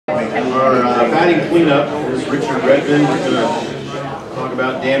our batting cleanup is Richard Redman. We're going to talk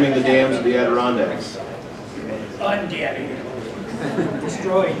about damming the dams of the Adirondacks. Undamming,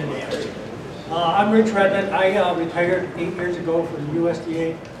 destroying the dams. I'm Rich Redman. I retired 8 years ago from the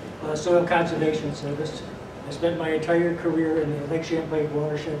USDA Soil Conservation Service. I spent my entire career in the Lake Champlain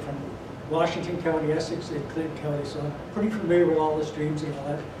watershed from Washington County, Essex, and Clinton County, so I'm pretty familiar with all the streams and all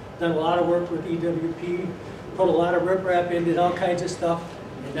that. Done a lot of work with EWP, put a lot of riprap in, did all kinds of stuff,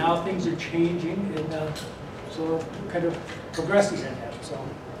 and now things are changing, and so kind of progressing in that. So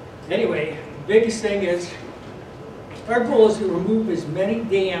anyway, the biggest thing is, our goal is to remove as many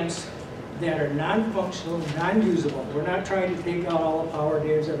dams that are non-functional, non-usable. We're not trying to take out all the power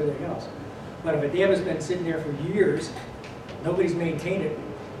dams, everything else. But if a dam has been sitting there for years, nobody's maintained it,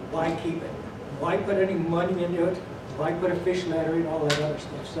 why keep it? Why put any money into it? Why put a fish ladder in, all that other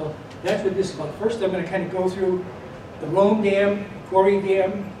stuff? So that's what this is about. First, I'm going to kind of go through the Rome Dam, Quarry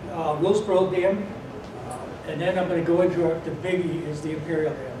Dam, Willsboro Dam, and then I'm going to go into the biggie is the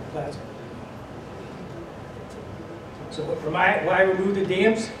Imperial Dam, Placid. So why remove the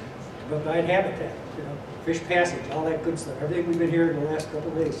dams? To provide habitat, you know, fish passage, all that good stuff. Everything we've been hearing the last couple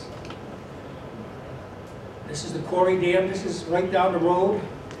of days. This is the Quarry Dam. This is right down the road.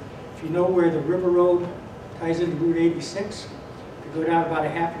 If you know where the river road ties into Route 86, you go down about a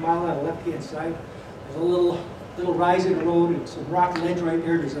half a mile on the left-hand side. There's a little rise in the road and some rock ledge right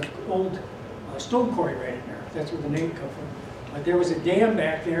there. There's an old stone quarry right in there. That's where the name comes from. But there was a dam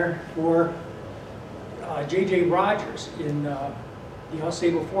back there for J.J. Rogers in the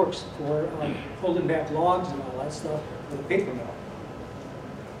Osable Forks for holding back logs and all that stuff for the paper mill.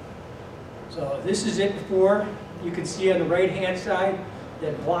 So this is it before. You can see on the right-hand side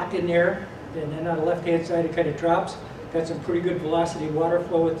that block in there, and then on the left-hand side it kind of drops. Got some pretty good velocity water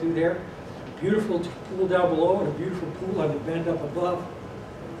flowing through there. Beautiful pool down below and a beautiful pool on the bend up above.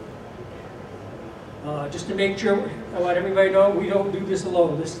 Just to make sure, I want everybody to know we don't do this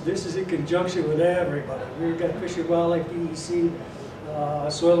alone. This is in conjunction with everybody. We've got Fish and Wildlife, DEC,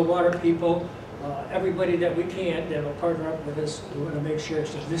 Soil and Water people, everybody that we can that will partner up with us. We want to make sure.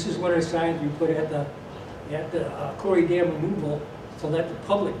 So this is one of the signs we put at the Quarry Dam removal to let the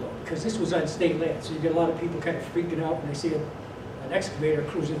public know, because this was on state land. So you get a lot of people kind of freaking out when they see an excavator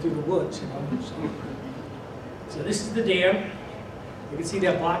cruising through the woods. You know? So this is the dam. You can see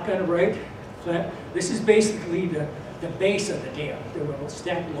that block on the right. Flat. This is basically the base of the dam. There were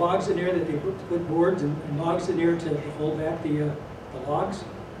stacked logs in there that they put boards and logs in there to hold back the logs.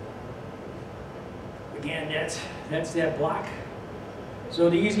 Again, that's that block. So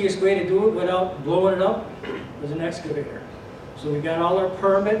the easiest way to do it without blowing it up was an excavator. So we got all our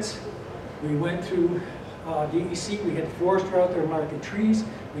permits. We went through DEC. We had the forester out there marking trees.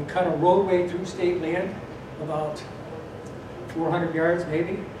 We cut a roadway through state land, about 400 yards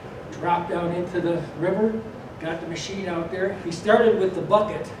maybe. Dropped down into the river, got the machine out there. He started with the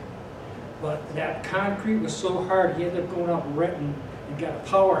bucket, but that concrete was so hard he ended up going out and renting and got a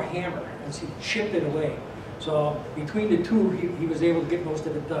power hammer, and he chipped it away. So between the two, he was able to get most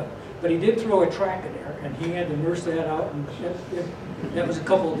of it done. But he did throw a track in there, and he had to nurse that out, and that was a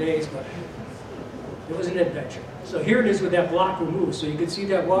couple of days, but it was an adventure. So here it is with that block removed. So you can see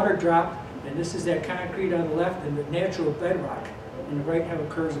that water drop, and this is that concrete on the left and the natural bedrock. And the right how it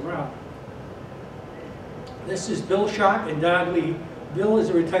curves around. This is Bill Schock and Don Lee. Bill is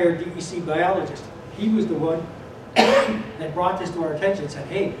a retired DEC biologist. He was the one that brought this to our attention and said,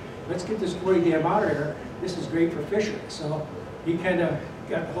 hey, let's get this Quarry Dam out of here. This is great for fisheries. So he kind of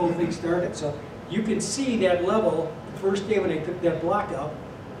got the whole thing started. So you can see that level the first day when they took that block out,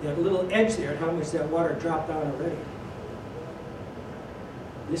 that little edge there, how much that water dropped down already.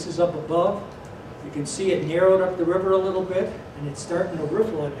 This is up above. You can see it narrowed up the river a little bit, and it's starting to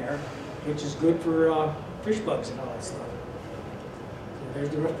riffle in there, which is good for fish bugs and all that stuff. So there's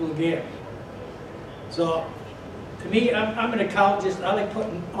the riffle again. So to me, I'm an ecologist. I like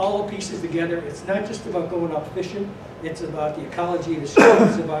putting all the pieces together. It's not just about going out fishing. It's about the ecology of the stream.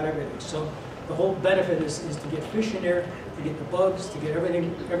 It's about everything. So the whole benefit is to get fish in there, to get the bugs, to get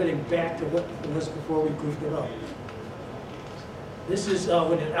everything back to what it was before we goofed it up. This is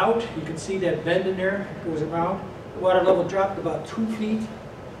when it's out, you can see that bend in there, it goes around. The water level dropped about 2 feet,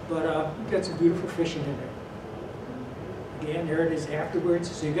 but we've got some beautiful fishing in there. Again, there it is afterwards.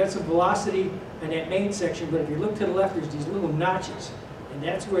 So you've got some velocity in that main section, but if you look to the left, there's these little notches, and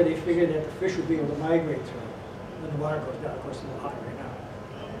that's where they figure that the fish will be able to migrate through when the water goes down. Of course, it's a little hot right now.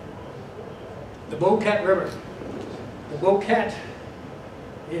 The Bocat River. The Bocat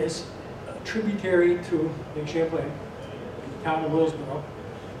is a tributary to Lake Champlain, town of Willsboro.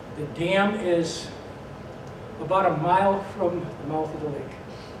 The dam is about a mile from the mouth of the lake.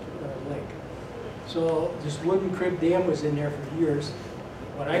 So this wooden crib dam was in there for years.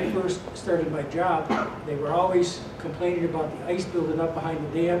 When I first started my job, they were always complaining about the ice building up behind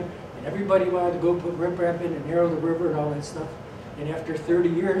the dam, and everybody wanted to go put riprap in and narrow the river and all that stuff. And after 30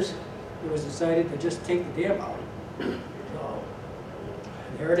 years, it was decided to just take the dam out. So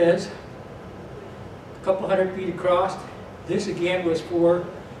there it is, a couple 100 feet across. This again was for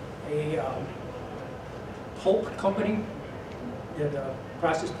a pulp company that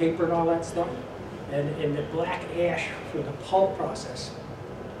processed paper and all that stuff. And in the black ash for the pulp process,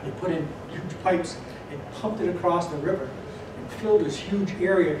 they put in huge pipes and pumped it across the river and filled this huge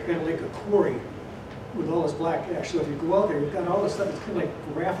area, kind of like a quarry, with all this black ash. So if you go out there, you've got all this stuff, it's kind of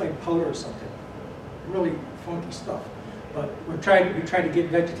like graphite powder or something. Really funky stuff. But we tried to get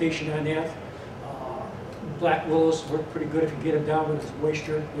vegetation on that. Black willows work pretty good if you get them down with this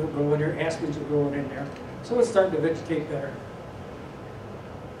moisture. They'll grow in there. Aspens are growing in there. So it's starting to vegetate better.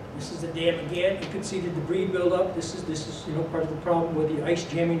 This is the dam again. You can see the debris build up. This is part of the problem with the ice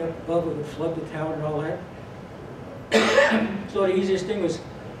jamming up above. It would flood the town and all that. So the easiest thing was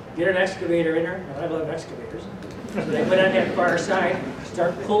get an excavator in there. I love excavators. So they went on that far side,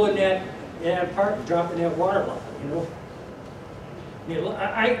 start pulling that apart and dropping that water level.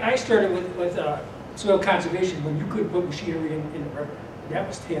 I started with soil conservation when you couldn't put machinery in the river. That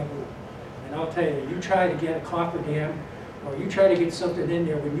was taboo. And I'll tell you, you try to get a coffer dam, or you try to get something in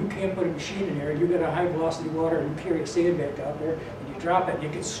there, when you can't put a machine in there, you got a high velocity water, and you carry a sandbag out there, and you drop it, and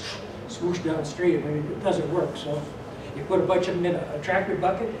it gets swooshed downstream. I mean, it doesn't work. So you put a bunch of them in a tractor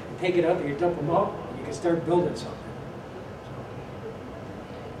bucket, and take it out there, you dump them out, and you can start building something.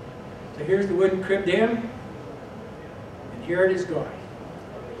 So here's the wooden crib dam, and here it is gone.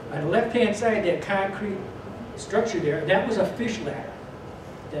 On the left-hand side, that concrete structure there, that was a fish ladder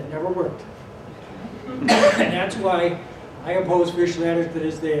that never worked. And that's why I oppose fish ladders to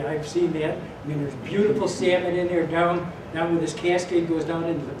this day. I've seen that. I mean, there's beautiful salmon in there down where this cascade goes down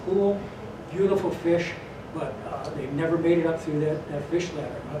into the pool. Beautiful fish, but they've never made it up through that fish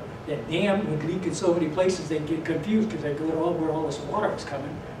ladder. That dam would leak in so many places they'd get confused because they'd go to where all this water was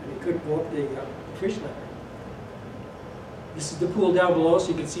coming, and they couldn't go up the fish ladder. This is the pool down below, so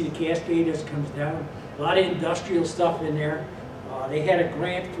you can see the cascade as it comes down. A lot of industrial stuff in there. They had a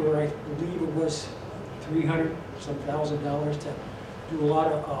grant for, I believe it was $300,000 to do a lot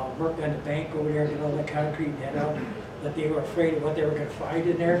of work on the bank over there, get all that concrete net out. But they were afraid of what they were going to find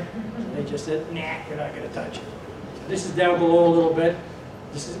in there. So they just said, nah, we're not going to touch it. So this is down below a little bit.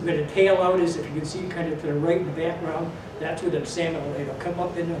 This is where the tail out is, if you can see kind of to the right in the background. That's where the salmon will lay. They'll come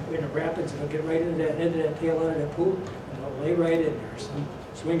up in the rapids and they'll get right into that tail out of that pool. Lay right in there. So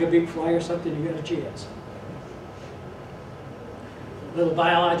swing a big fly or something, you got a chance. A little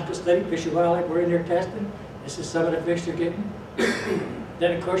biological study, fish and wildlife, we're in there testing. This is some of the fish they're getting.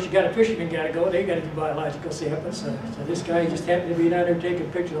 Then of course you got a fisherman got to go, they got to do biological samples. So this guy just happened to be down there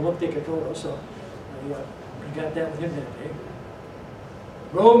taking pictures, I love taking photos, so we got that with him that day.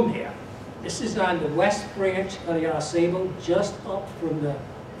 Rome Dam. This is on the west branch of the Ausable, just up from the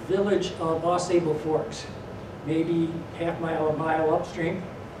village of Ausable Forks. Maybe half mile or mile upstream.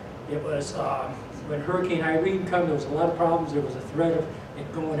 It was, when Hurricane Irene came, there was a lot of problems. There was a threat of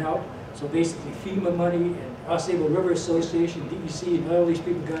it going out. So basically FEMA money and Ausable River Association, DEC, and all these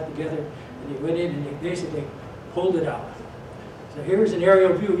people got together and they went in and they basically pulled it out. So here's an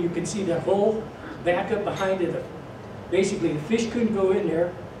aerial view. You can see that whole back up behind it. Basically the fish couldn't go in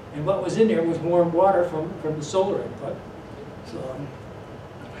there, and what was in there was warm water from the solar input. So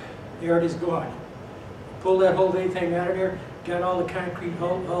there it is gone. Pull that whole thing out of there, got all the concrete,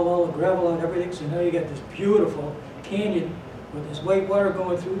 all the gravel and everything, so now you got this beautiful canyon with this white water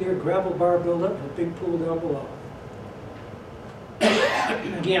going through there, gravel bar buildup, and a big pool down below.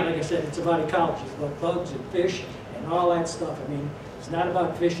 Again, like I said, it's about ecology, it's about bugs and fish and all that stuff. I mean, it's not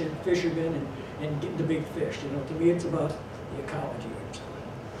about fishing, fishermen and getting the big fish. You know, to me, it's about the ecology.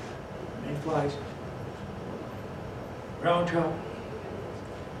 And flies. Brown trout.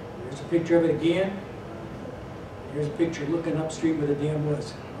 There's a picture of it again. Here's a picture looking upstream where the dam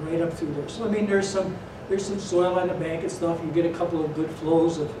was, right up through there. So I mean, there's some soil on the bank and stuff. You get a couple of good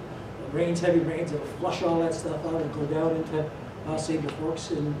flows of rains, heavy rains, that'll flush all that stuff out and go down into Ausable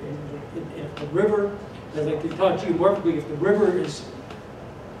Forks. And if the river, as I can talk geomorphically, if the river is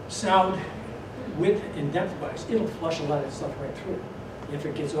sound width and depth-wise, it'll flush a lot of that stuff right through. If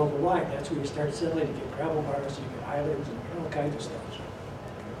it gets over wide, that's where you start settling. You get gravel bars, you get islands, and all kinds of stuff.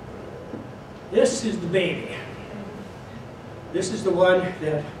 This is the baby. This is the one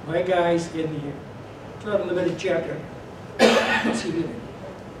that my guys in the Trout Unlimited chapter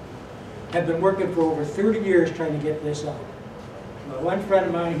have been working for over 30 years trying to get this out. One friend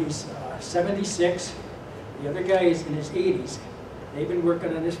of mine, he's 76. The other guy is in his 80s. They've been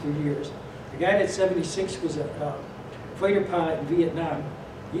working on this for years. The guy that's 76 was a fighter pilot in Vietnam.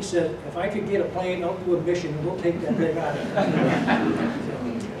 He said, if I could get a plane, I'll do a mission and we'll take that thing out of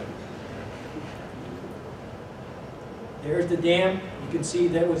it. There's the dam. You can see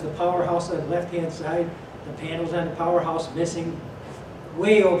that was the powerhouse on the left-hand side. The panels on the powerhouse missing.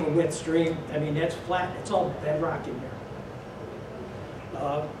 Way over width stream. I mean, that's flat. It's all bedrock in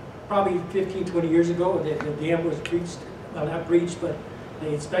there. Probably 15, 20 years ago, the dam was breached. Well, not breached, but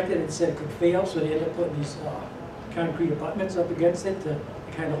they inspected it and said it could fail, so they ended up putting these concrete abutments up against it to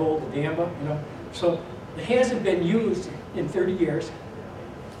kind of hold the dam up, you know. So it hasn't been used in 30 years.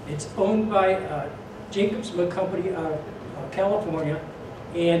 It's owned by Jacobs Company out of California,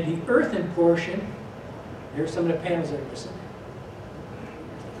 and the earthen portion, there's some of the panels that are missing.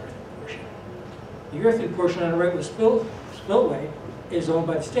 The earthen portion on the regular spillway is owned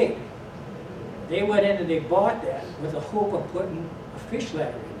by the state. They went in and they bought that with the hope of putting a fish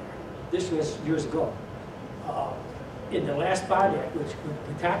ladder in there. This was years ago. In the last bond act, which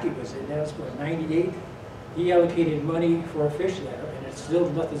Pataki was in, that was for 98, he allocated money for a fish ladder, and it's still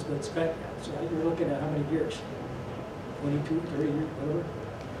nothing's been spent yet. So you're looking at how many years? 22, 30 years, whatever.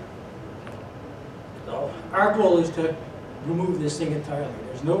 So our goal is to remove this thing entirely.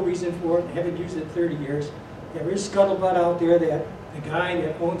 There's no reason for it. They haven't used it in 30 years. There is scuttlebutt out there that the guy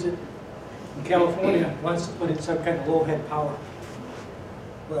that owns it in California wants to put in some kind of low-head power.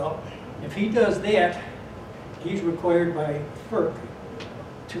 Well, if he does that, he's required by FERC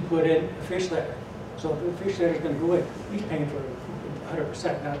to put in a fish ladder. So if the fish ladder is going to go in, he's paying for it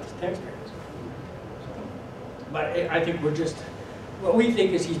 100%, not the taxpayers. But I think we're just, what we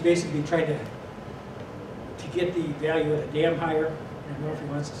think is he's basically trying to get the value of the dam higher. I don't know if he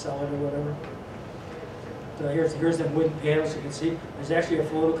wants to sell it or whatever. So here's the wooden panels. You can see there's actually a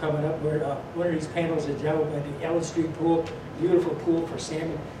photo coming up where one of these panels is down by the Allen Street pool. Beautiful pool for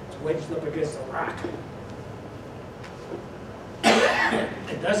salmon. It's wedged up against the rock.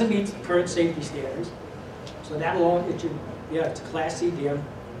 It doesn't meet the current safety standards. So that alone, it's a Class C dam.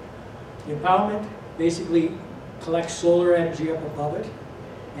 The impoundment basically collects solar energy up above it,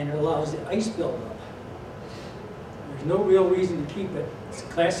 and it allows the ice buildup. There's no real reason to keep it. It's a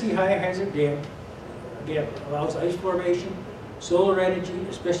Class C high hazard dam. Again, it allows ice formation, solar energy,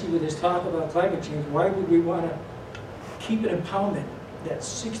 especially with this talk about climate change. Why would we want to keep an impoundment that's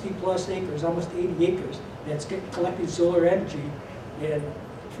 60 plus acres, almost 80 acres, that's collecting solar energy, and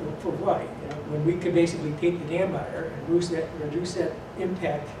for why? You know, when we could basically take the dam higher and reduce that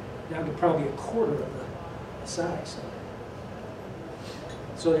impact down to probably a quarter of the size.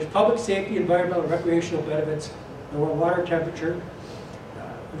 So there's public safety, environmental, recreational benefits, lower water temperature,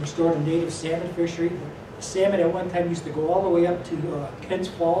 restored a native salmon fishery. The salmon at one time used to go all the way up to Kent's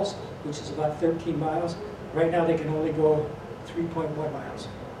Falls, which is about 13 miles. Right now they can only go 3.1 miles.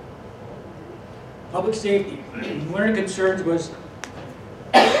 Public safety. One of the concerns was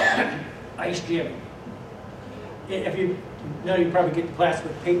ice jamming. If you, now you probably get the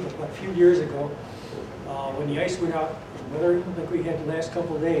Placid paper, but a few years ago, when the ice went out, weather like we had the last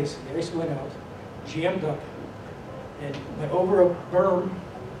couple of days, the ice went out, jammed up, and went over a berm,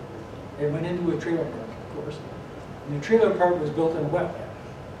 and went into a trailer park, of course. And the trailer park was built in a wetland.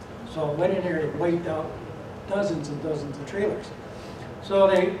 So it went in there and it wiped out dozens and dozens of trailers. So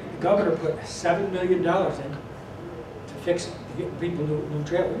the governor put $7 million in to fix it, to get people new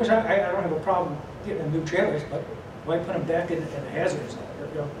trailers. Which I don't have a problem getting them new trailers, but why put them back in a hazard zone?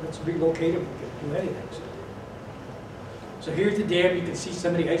 You know, let's relocate them, we can do anything. So here's the dam. You can see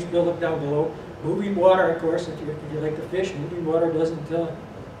some of the ice buildup down below. Moving water, of course, if you like to fish, moving water doesn't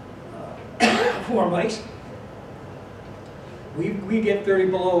form ice. We get 30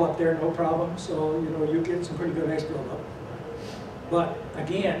 below up there, no problem. So you know you get some pretty good ice buildup. But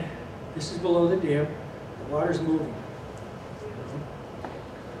again, this is below the dam. The water's moving.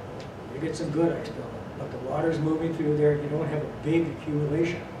 You get some good ice buildup, but the water's moving through there. You don't have a big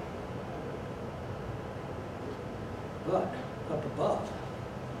accumulation. But up above,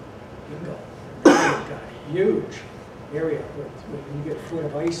 you can go. You've got a huge area where you get a foot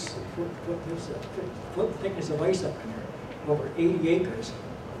of ice, foot thickness of ice up in there, over 80 acres.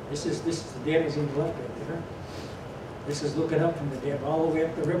 This is the dam is in the left right there. This is looking up from the dam all the way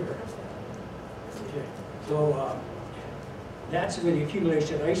up the river. Okay. So that's where the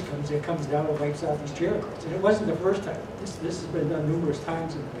accumulation of ice comes. It comes down and wipes out these trailer courts. And it wasn't the first time. This has been done numerous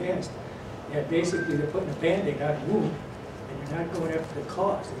times in the past. And basically they're putting a Band-Aid on the wound, and you're not going after the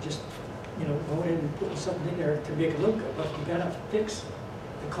cause. They're just, you know, going in and putting something in there to make it look good, but you gotta fix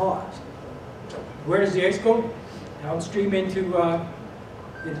the cause. Where does the ice go? Downstream into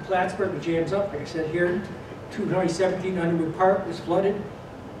into Plattsburgh, it jams up. Like I said here, 2017 Underwood Park was flooded.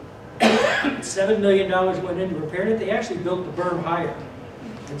 $7 million went into repairing it. They actually built the berm higher.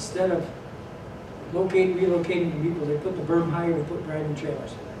 Instead of relocating the people, they put the berm higher and put brand new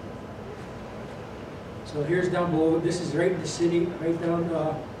trailers in it. So here's down below. This is right in the city, right down,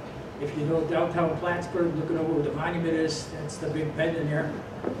 if you know downtown Plattsburgh, looking over where the monument is, that's the big bend in there.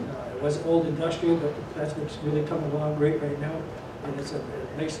 It was old industrial, but Plattsburgh's really coming along great right now. And it's a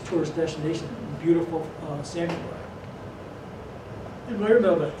nice tourist destination, beautiful salmon water.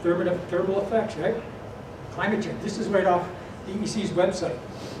 Environmental, thermal effects, right? Climate change. This is right off DEC's website.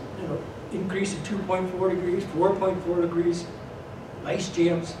 You know, increase of 2.4 degrees, 4.4 degrees, ice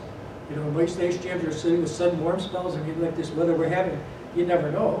jams. You know, most ice jams are sitting with sudden warm spells, and like this weather we're having, you never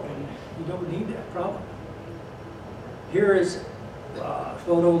know, and you don't need that problem. Here is a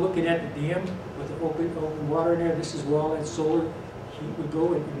photo looking at the dam with the open water in there. This is where all that solar heat would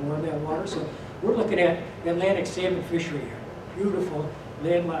go and warm that water. So we're looking at Atlantic salmon fishery here. Beautiful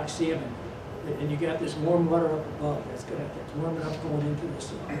landlocked salmon, and you got this warm water up above. That's warming up going into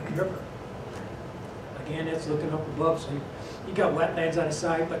this river. Again, that's looking up above, so you got wetlands on the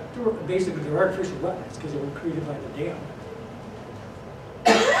side, but basically they're artificial wetlands because they were created by the dam.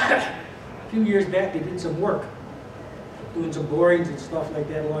 A few years back, they did some work, doing some borings and stuff like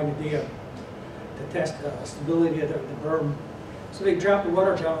that along the dam to test the stability of the berm. So they dropped the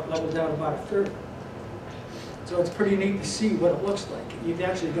water level down about a third. So it's pretty neat to see what it looks like. You've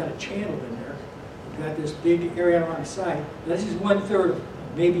actually got a channel in there. You've got this big area on the side. This is 1/3 of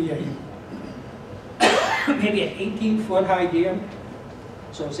maybe an 18-foot high dam.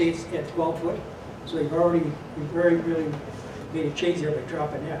 So say it's at 12 foot. So you've really made a change there by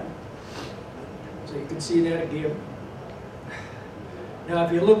dropping that. So you can see that again. Now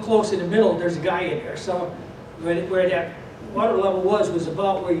if you look close in the middle, there's a guy in there. So where that water level was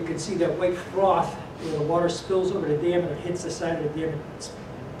about where you can see that white froth where the water spills over the dam and it hits the side of the dam and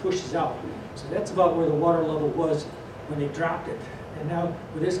pushes out. So that's about where the water level was when they dropped it. And now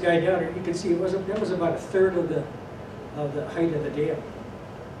with this guy down here, you can see that was about a third of the height of the dam.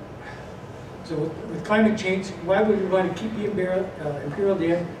 So with climate change, why would we want to keep the Imperial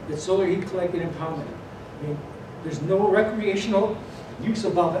Dam with solar heat collected and impounded? I mean, there's no recreational use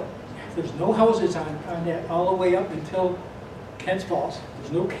above it. There's no houses on that all the way up until Kents Falls.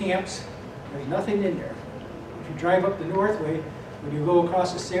 There's no camps. There's nothing in there. If you drive up the Northway, when you go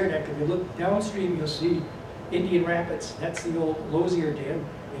across the Saranac, if you look downstream, you'll see Indian Rapids. That's the old Lozier Dam.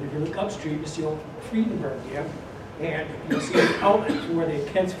 And if you look upstream, you see old Friedenberg Dam. And you'll see the outlet for the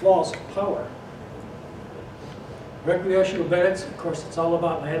Kents Falls power. Recreational benefits, of course, it's all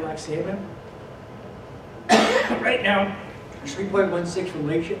about landlocked salmon. Right now, 3.16 from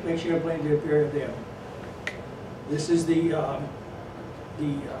Lake Champlain to Imperial Dam. This is the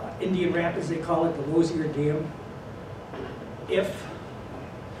Indian Rapids, they call it, the Lozier Dam. If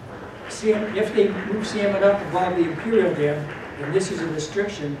they move salmon up above the Imperial Dam, and this is a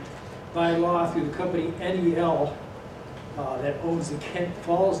restriction by law through the company NEL that owns the Kent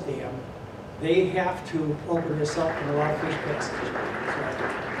Falls Dam, they have to open this up and allow fish passage.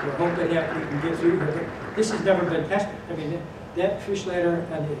 So we're hoping that we can get through here. But this has never been tested. I mean, that fish ladder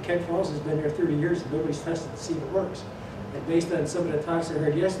on the Kent Falls has been there 30 years and nobody's tested to see if it works. And based on some of the talks I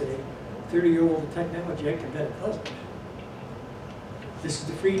heard yesterday, 30-year-old technology, I can bet it doesn't. This is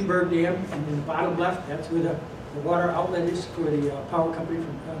the Friedenberg Dam, and in the bottom left, that's where the water outlet is for the power company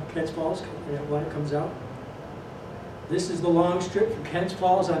from Kents Falls, where that water comes out. This is the long strip from Kents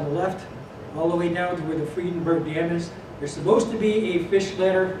Falls on the left, all the way down to where the Friedenberg Dam is. There's supposed to be a fish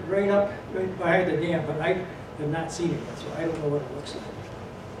ladder right behind the dam, but I have not seen it yet, so I don't know what it looks like.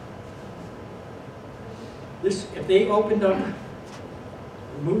 This, if they opened up,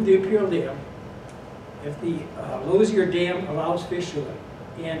 removed the Imperial Dam, if the Lozier Dam allows fish to it,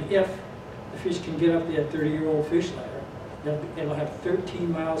 and if the fish can get up that 30-year-old fish ladder, it'll have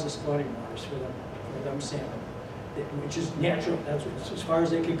 13 miles of spawning waters for them salmon, which is natural. That's as far as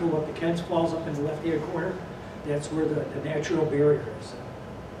they can go up the Kents Falls up in the left-hand corner. That's where the natural barrier is.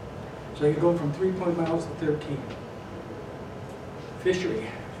 So you go from 3 miles to 13. Fishery.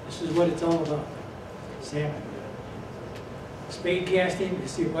 This is what it's all about. Salmon. Spade casting. You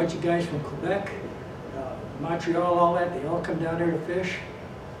see a bunch of guys from Quebec, Montreal, all that. They all come down there to fish.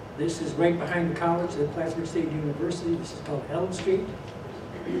 This is right behind the college at Placid State University. This is called Elm Street.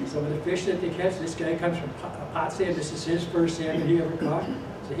 Some of the fish that they catch, this guy comes from Potsdam. This is his first salmon he ever caught,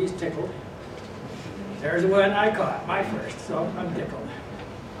 so he's tickled. There's the one I caught, my first, so I'm tickled.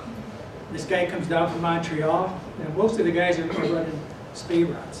 This guy comes down from Montreal, and most of the guys are running spay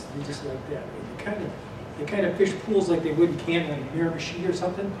rods. They just like that. they kind of fish pools like they would in Canada, like Miramichi or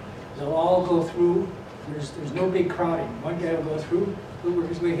something. They'll all go through. There's no big crowding. One guy will go through, he'll work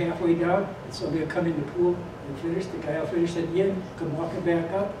his way halfway down, and somebody will come in the pool and finish. The guy will finish at the end, come walking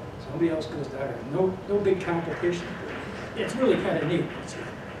back up. Somebody else goes down. No big competition. It's really kind of neat.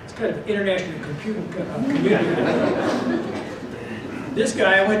 It's kind of international community. This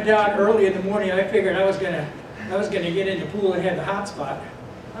guy, I went down early in the morning. I figured I was gonna get in the pool and have the hot spot.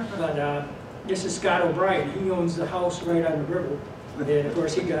 But this is Scott O'Brien. He owns the house right on the river. And of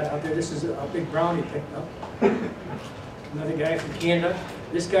course he got out there. This is a big brown he picked up. Another guy from Canada.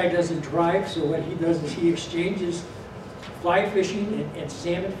 This guy doesn't drive, so what he does is he exchanges fly fishing and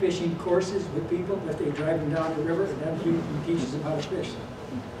salmon fishing courses with people that they drive them down the river, and then he teaches them how to fish.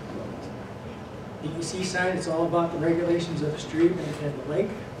 The EC sign, it's all about the regulations of the stream and the lake.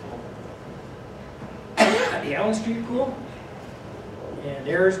 At the Allen Street Pool, and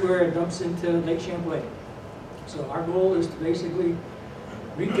there's where it dumps into Lake Champlain. So our goal is to basically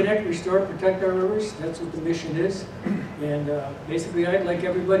reconnect, restore, protect our rivers. That's what the mission is. And basically I'd like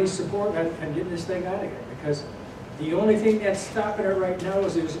everybody's support on getting this thing out of here, because the only thing that's stopping it right now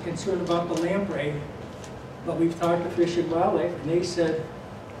is there's a concern about the lamprey. But we've talked to Fish and Wildlife, and they said,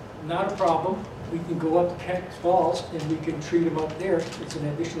 not a problem. We can go up to Kent Falls and we can treat them up there. It's an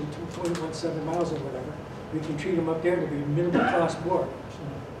additional 2.17 miles or whatever. We can treat them up there to be minimal cost more. So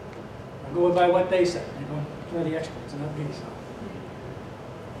I'm going by what they said. You know, they're the experts, not me.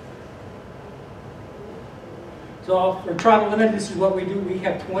 So for Trout Unlimited, this is what we do. We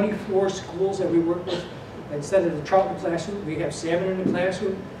have 24 schools that we work with. Instead of the trout in the classroom, we have salmon in the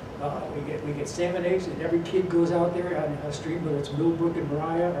classroom. We get salmon eggs, and every kid goes out there on a stream, whether it's Millbrook and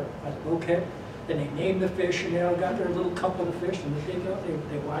Mariah or Bouquet. Then they name the fish, and they all got their little cup of the fish, and they take out,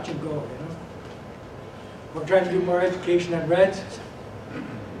 they watch them go. You know, we're trying to do more education on reds.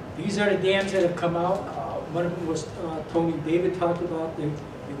 These are the dams that have come out. One of them was Tony David talked about the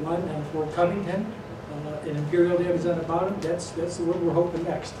one on Fort Covington. An Imperial Dam is on the bottom. That's the one we're hoping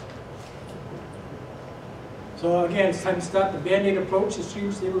next. So again, it's time to stop the Band-Aid approach to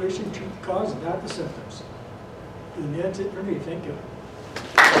stream stabilization, treat the cause and not the symptoms. And that's it for me. Thank you.